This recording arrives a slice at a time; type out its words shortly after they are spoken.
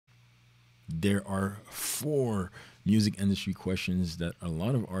there are four music industry questions that a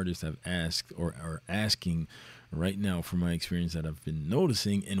lot of artists have asked or are asking right now from my experience that I've been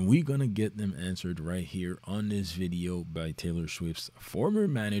noticing, and we're gonna get them answered right here on this video by Taylor Swift's former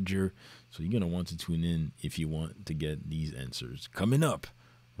manager. So you're gonna want to tune in if you want to get these answers coming up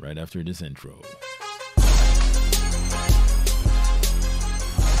right after this intro.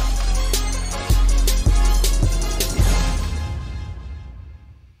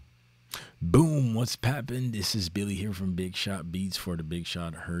 Boom, what's poppin'? This is Billy here from Big Shot Beats for the Big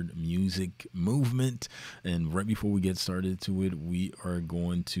Shot Heard Music Movement. And right before we get started to it, we are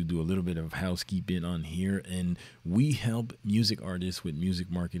going to do a little bit of housekeeping on here. And we help music artists with music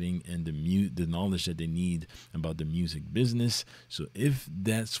marketing and the knowledge that they need about the music business. So if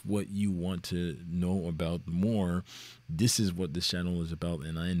that's what you want to know about more, this is what this channel is about,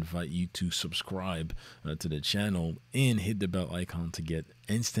 and I invite you to subscribe to the channel and hit the bell icon to get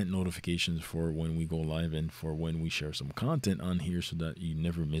instant notifications for when we go live and for when we share some content on here, so that you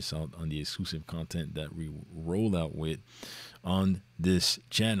never miss out on the exclusive content that we roll out with on this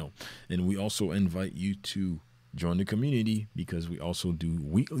channel. And we also invite you to join the community, because we also do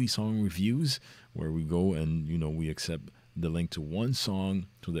weekly song reviews where we go and we accept the link to one song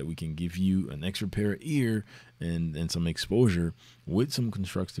so that we can give you an extra pair of ear and some exposure with some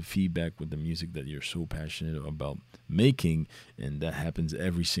constructive feedback with the music that you're so passionate about making. And that happens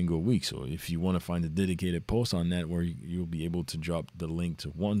every single week. So if you want to find a dedicated post on that where you'll be able to drop the link to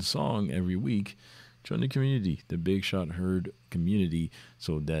one song every week, join the community, the Big Shot Heard community,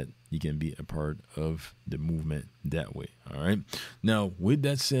 so that you can be a part of the movement that way. All right. Now, with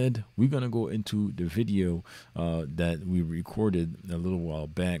that said, we're going to go into the video that we recorded a little while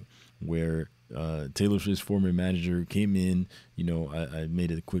back where Taylor Swift's former manager came in. I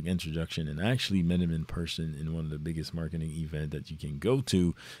made a quick introduction and I actually met him in person in one of the biggest marketing events that you can go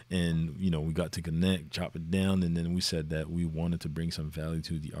to. And, we got to connect, chop it down. And then we said that we wanted to bring some value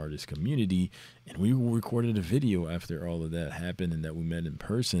to the artist community. And we recorded a video after all of that happened and that we met in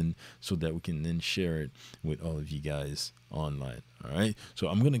person, so that we can then share it with all of you guys online. All right. So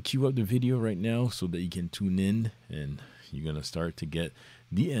I'm going to cue up the video right now so that you can tune in, and you're going to start to get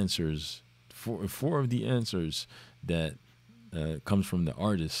the answers, four of the answers that comes from the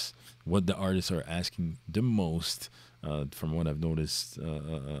artists, what the artists are asking the most, from what I've noticed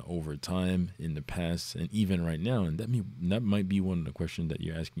over time in the past and even right now. And that might be one of the questions that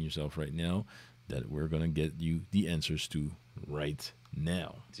you're asking yourself right now, that we're going to get you the answers to right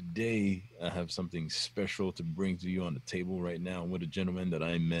now. Today, I have something special to bring to you on the table right now with a gentleman that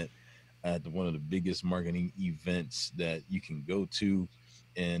I met at one of the biggest marketing events that you can go to.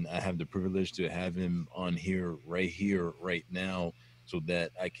 And I have the privilege to have him on here, right now, so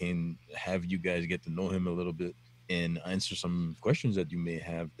that I can have you guys get to know him a little bit and answer some questions that you may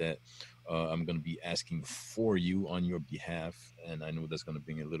have that I'm going to be asking for you on your behalf. And I know that's going to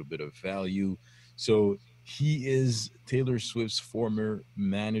bring a little bit of value. So he is Taylor Swift's former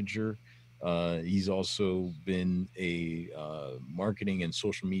manager. He's also been a marketing and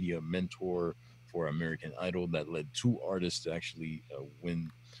social media mentor for American Idol that led two artists to actually win,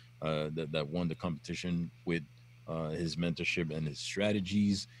 that won the competition with his mentorship and his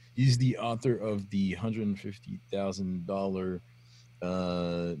strategies. He's the author of the $150,000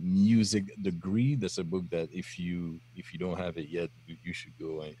 music degree. That's a book that if you don't have it yet, you should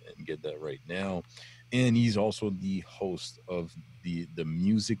go and get that right now. And he's also the host of the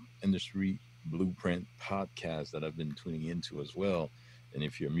Music Industry Blueprint podcast that I've been tuning into as well. And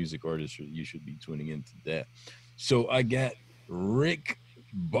if you're a music artist, you should be tuning into that. So I got Rick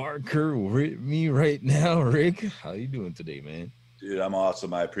Barker with me right now. Rick, how you doing today, man? Dude, I'm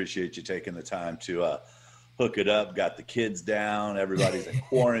awesome. I appreciate you taking the time to hook it up. Got the kids down. Everybody's in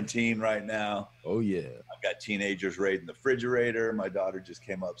quarantine right now. Oh, yeah. I've got teenagers raiding the refrigerator. My daughter just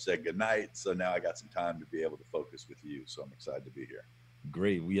came up, said goodnight. So now I got some time to be able to focus with you. So I'm excited to be here.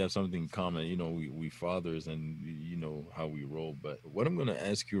 Great. We have something in common. We fathers, and you know how we roll. But what I'm going to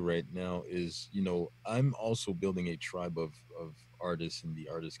ask you right now is, I'm also building a tribe of artists in the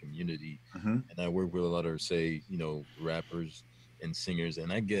artist community. Mm-hmm. And I work with a lot of, say, rappers and singers,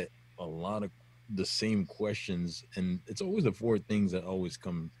 and I get a lot of the same questions. And it's always the four things that always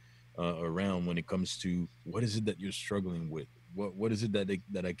come around when it comes to what is it that you're struggling with? What is it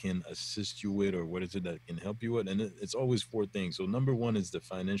that I can assist you with, or what is it that can help you with? And it's always four things. So number one is the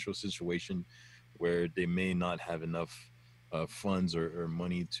financial situation, where they may not have enough funds or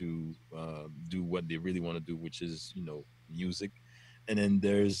money to do what they really want to do, which is, music. And then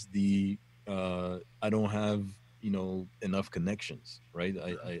there's the I don't have, enough connections, right?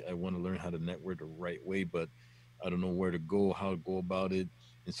 I want to learn how to network the right way, but I don't know where to go, how to go about it.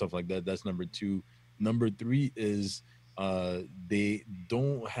 and stuff like that. That's number two. Number three is they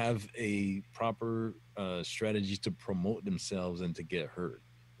don't have a proper strategy to promote themselves and to get heard,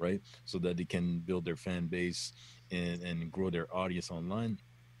 right? So that they can build their fan base and grow their audience online.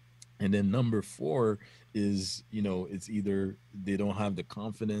 And then number four is, it's either they don't have the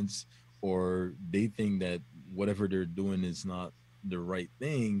confidence, or they think that whatever they're doing is not the right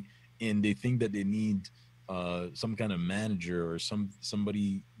thing, and they think that they need some kind of manager or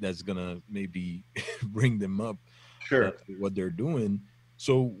somebody that's gonna maybe bring them up Sure. what they're doing.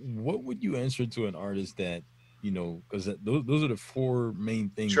 So what would you answer to an artist that, because those are the four main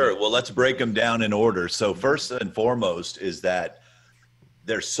things that. Sure. Well, let's break them down in order. So first and foremost is that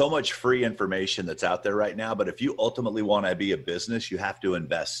there's so much free information that's out there right now, but if you ultimately want to be a business, you have to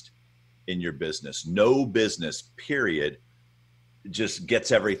invest in your business. No business, period, just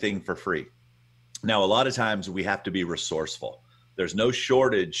gets everything for free. Now, a lot of times we have to be resourceful. There's no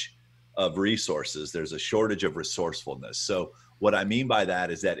shortage of resources. There's a shortage of resourcefulness. So what I mean by that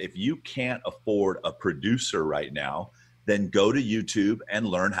is that if you can't afford a producer right now, then go to YouTube and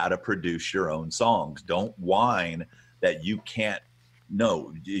learn how to produce your own songs. Don't whine that you can't.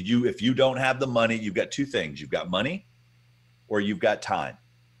 No, if you don't have the money, you've got two things. You've got money or you've got time.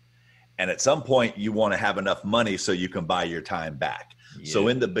 And at some point you want to have enough money so you can buy your time back. Yeah. So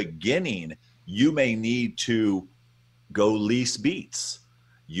in the beginning, you may need to go lease beats.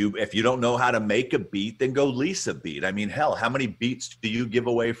 If you don't know how to make a beat, then go lease a beat. I mean, hell, how many beats do you give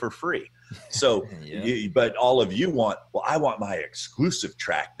away for free? So, yeah. But all of you want, well, I want my exclusive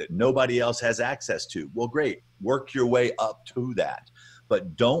track that nobody else has access to. Well, great. Work your way up to that.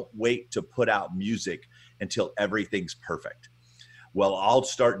 But don't wait to put out music until everything's perfect. Well, I'll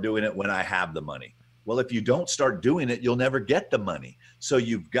start doing it when I have the money. Well, if you don't start doing it, you'll never get the money. So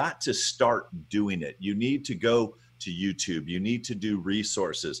you've got to start doing it. You need to go to YouTube. You need to do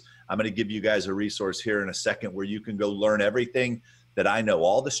resources. I'm going to give you guys a resource here in a second where you can go learn everything that I know,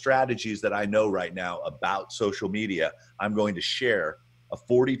 all the strategies that I know right now about social media. I'm going to share a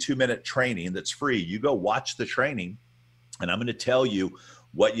 42-minute training that's free. You go watch the training, and I'm going to tell you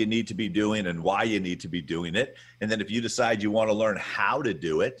what you need to be doing and why you need to be doing it. And then if you decide you want to learn how to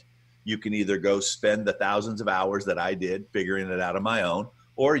do it, you can either go spend the thousands of hours that I did figuring it out on my own,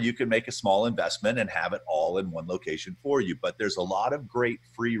 or you can make a small investment and have it all in one location for you. But there's a lot of great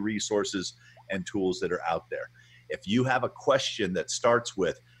free resources and tools that are out there. If you have a question that starts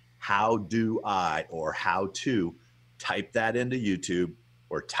with how do I or how to, type that into YouTube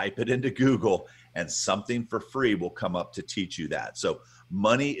or type it into Google, and something for free will come up to teach you that. So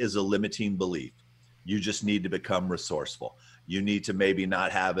money is a limiting belief. You just need to become resourceful. You need to maybe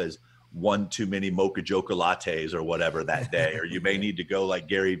not have as one too many mocha jocha lattes or whatever that day, or you may need to go like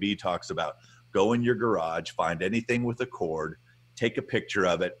Gary Vee talks about, go in your garage, find anything with a cord, take a picture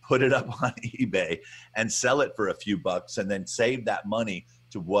of it, put it up on eBay and sell it for a few bucks, and then save that money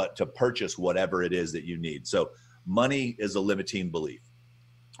to purchase whatever it is that you need. So money is a limiting belief.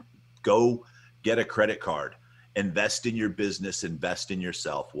 Go get a credit card, invest in your business, invest in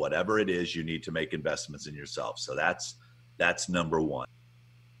yourself, whatever it is you need to make investments in yourself. So that's number one.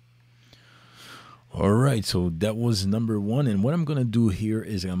 All right, so that was number one. And what I'm going to do here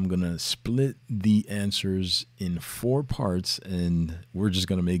is I'm going to split the answers in 4 parts, and we're just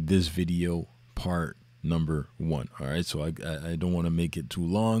going to make this video part number 1. All right, so I don't want to make it too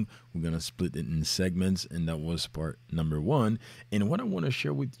long. We're going to split it in segments, and that was part number 1. And what I want to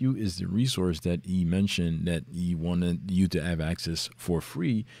share with you is the resource that he mentioned that he wanted you to have access for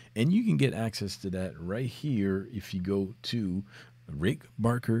free. And you can get access to that right here if you go to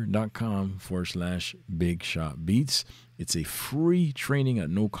rickbarker.com/Big Shot Beats. It's a free training at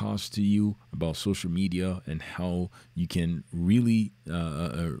no cost to you about social media and how you can really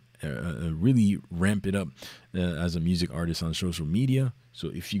really ramp it up as a music artist on social media. So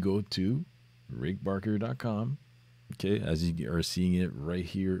if you go to rickbarker.com, okay, as you are seeing it right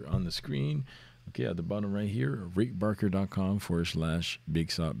here on the screen, okay, at the bottom right here,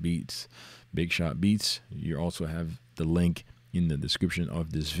 rickbarker.com/Big Shot Beats. Big Shot Beats. You also have the link in the description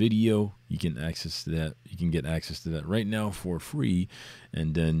of this video. You can access to that. You can get access to that right now for free.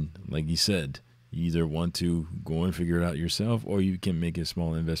 And then, like you said, you either want to go and figure it out yourself, or you can make a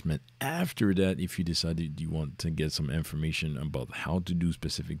small investment after that if you decided you want to get some information about how to do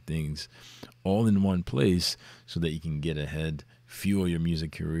specific things all in one place, so that you can get ahead, fuel your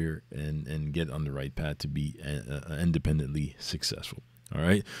music career, and get on the right path to be independently successful. All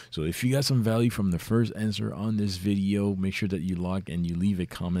right, so if you got some value from the first answer on this video, make sure that you like and you leave a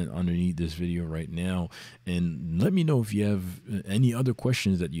comment underneath this video right now, and let me know if you have any other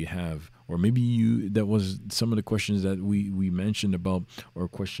questions that you have or maybe that was some of the questions that we mentioned about, or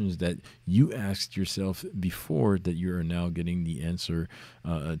questions that you asked yourself before that you are now getting the answer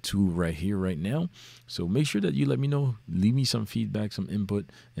to right here, right now. So make sure that you let me know, leave me some feedback, some input,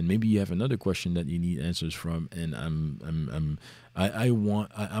 and maybe you have another question that you need answers from. And I'm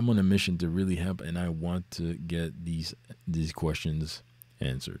on a mission to really help, and I want to get these questions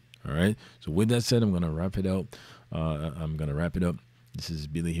answered. All right. So with that said, I'm gonna wrap it up. This is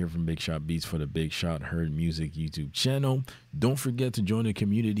Billy here from Big Shot Beats for the Big Shot Heard Music YouTube channel. Don't forget to join the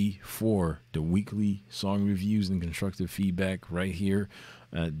community for the weekly song reviews and constructive feedback right here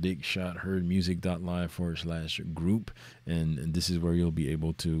at bigshotheardmusic.live/group. And this is where you'll be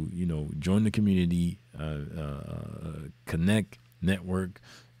able to, join the community, connect, network,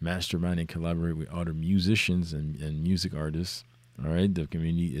 mastermind, and collaborate with other musicians and music artists. All right, the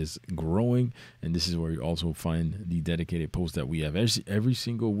community is growing, and this is where you also find the dedicated posts that we have every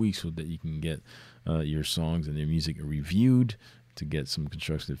single week, so that you can get your songs and your music reviewed, to get some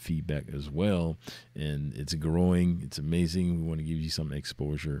constructive feedback as well. And it's growing. It's amazing. We want to give you some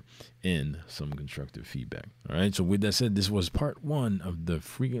exposure and some constructive feedback. All right. So with that said, this was part 1 of the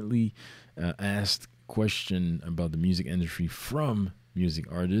frequently asked question about the music industry from music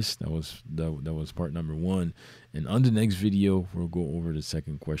artists. That was part number 1. And on the next video, we'll go over the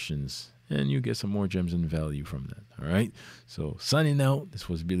second questions, and you get some more gems and value from that. All right. So signing out, this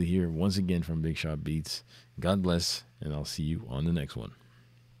was Billy here once again from Big Shot Beats. God bless, and I'll see you on the next one.